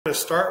to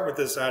start with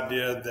this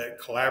idea that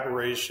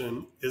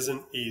collaboration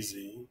isn't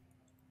easy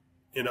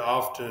and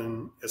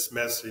often it's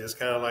messy. It's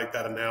kind of like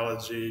that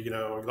analogy,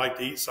 you like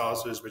to eat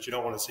sausage, but you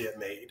don't want to see it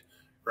made,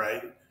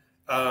 right?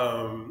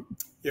 Um,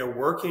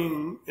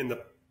 working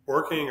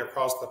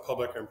across the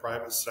public and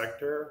private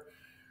sector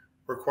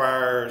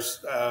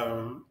requires,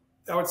 I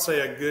would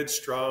say, a good,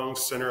 strong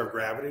center of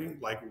gravity,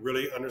 like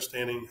really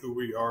understanding who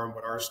we are and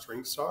what our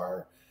strengths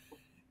are,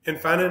 and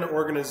finding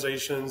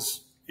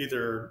organizations,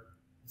 either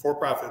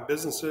for-profit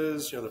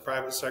businesses, the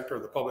private sector or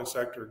the public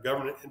sector,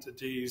 government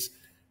entities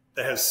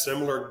that has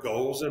similar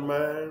goals in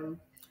mind,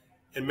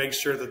 and make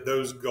sure that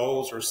those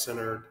goals are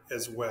centered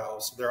as well.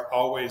 So they're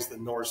always the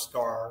North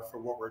Star for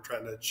what we're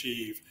trying to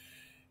achieve.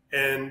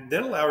 And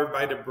then allow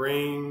everybody to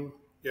bring,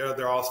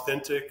 their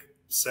authentic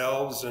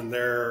selves and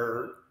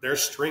their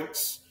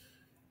strengths,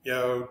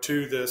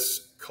 to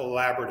this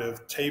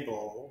collaborative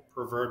table,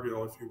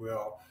 proverbial, if you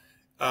will.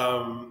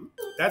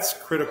 That's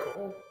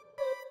critical.